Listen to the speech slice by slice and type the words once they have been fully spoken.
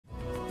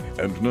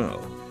And now,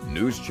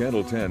 News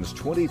Channel 10's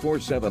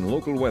 24/7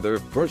 local weather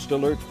first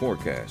alert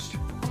forecast.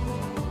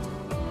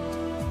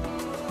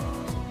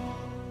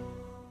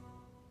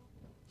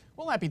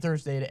 Well, happy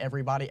Thursday to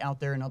everybody out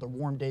there. Another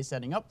warm day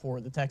setting up for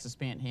the Texas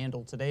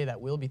Panhandle today.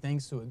 That will be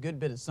thanks to a good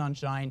bit of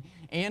sunshine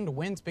and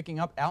winds picking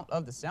up out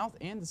of the south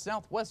and the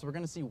southwest. We're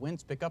going to see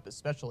winds pick up,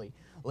 especially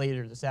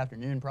later this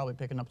afternoon, probably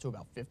picking up to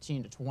about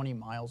 15 to 20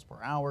 miles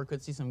per hour.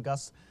 Could see some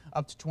gusts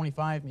up to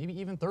 25, maybe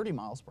even 30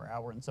 miles per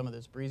hour in some of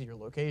those breezier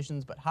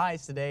locations. But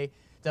highs today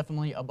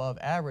definitely above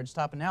average,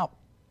 topping out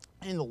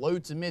in the low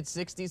to mid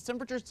 60s.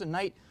 Temperatures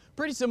tonight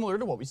pretty similar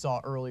to what we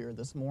saw earlier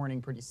this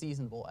morning, pretty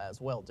seasonable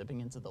as well,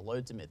 dipping into the low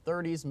to mid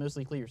 30s,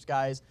 mostly clear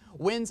skies.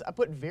 Winds, I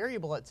put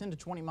variable at 10 to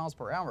 20 miles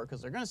per hour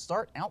because they're going to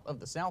start out of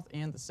the south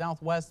and the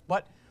southwest,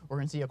 but we're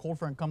going to see a cold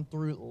front come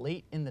through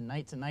late in the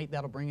night tonight.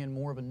 That'll bring in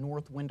more of a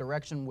north wind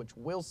direction, which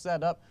will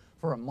set up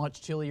for a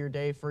much chillier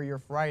day for your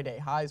Friday.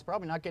 Highs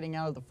probably not getting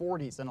out of the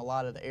 40s in a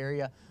lot of the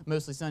area.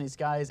 Mostly sunny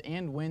skies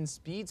and wind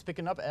speeds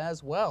picking up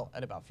as well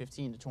at about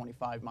 15 to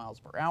 25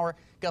 miles per hour.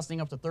 Gusting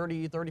up to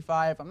 30,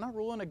 35. I'm not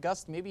ruling a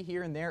gust maybe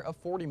here and there of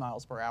 40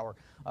 miles per hour.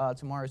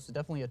 Tomorrow is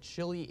definitely a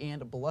chilly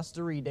and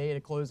blustery day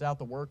to close out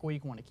the work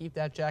week. Want to keep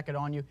that jacket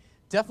on you.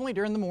 Definitely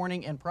during the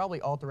morning and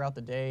probably all throughout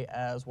the day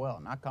as well.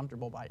 Not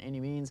comfortable by any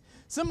means.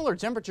 Similar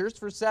temperatures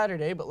for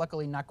Saturday, but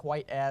luckily not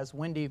quite as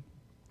windy.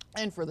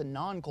 And for the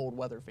non-cold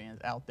weather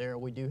fans out there,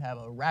 we do have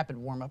a rapid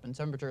warm-up in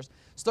temperatures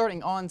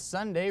starting on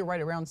Sunday,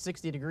 right around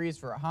 60 degrees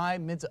for a high,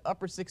 mid to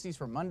upper 60s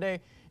for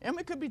Monday, and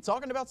we could be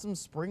talking about some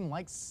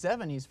spring-like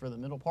 70s for the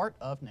middle part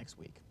of next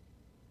week.